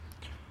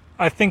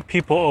I think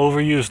people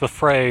overuse the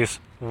phrase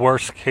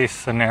worst case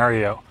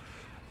scenario.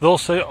 They'll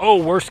say, oh,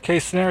 worst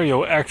case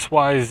scenario,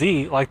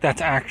 XYZ, like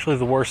that's actually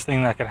the worst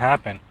thing that could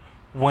happen,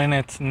 when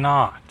it's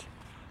not.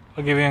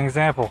 I'll give you an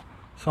example.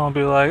 Someone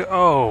will be like,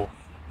 oh,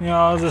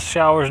 this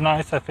shower's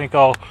nice. I think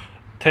I'll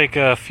take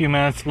a few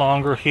minutes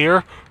longer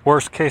here.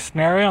 Worst case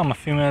scenario, I'm a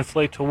few minutes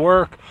late to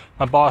work.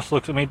 My boss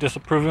looks at me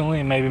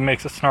disapprovingly and maybe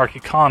makes a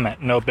snarky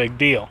comment. No big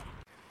deal.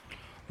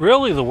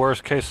 Really, the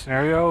worst case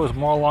scenario is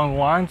more along the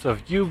lines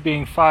of you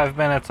being 5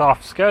 minutes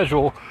off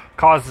schedule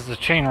causes a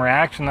chain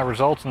reaction that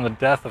results in the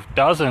death of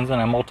dozens in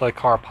a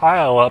multi-car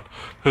pileup,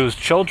 whose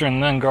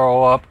children then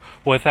grow up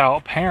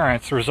without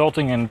parents,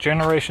 resulting in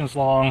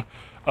generations-long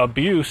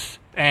abuse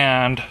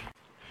and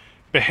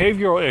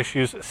behavioral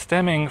issues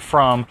stemming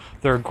from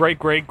their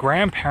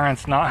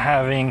great-great-grandparents not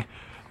having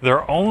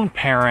their own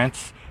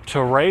parents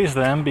to raise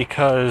them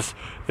because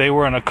they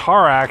were in a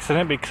car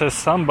accident because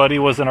somebody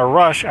was in a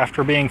rush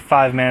after being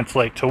 5 minutes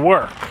late to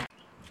work.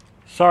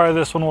 Sorry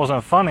this one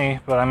wasn't funny,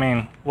 but I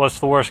mean, what's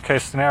the worst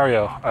case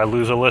scenario? I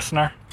lose a listener?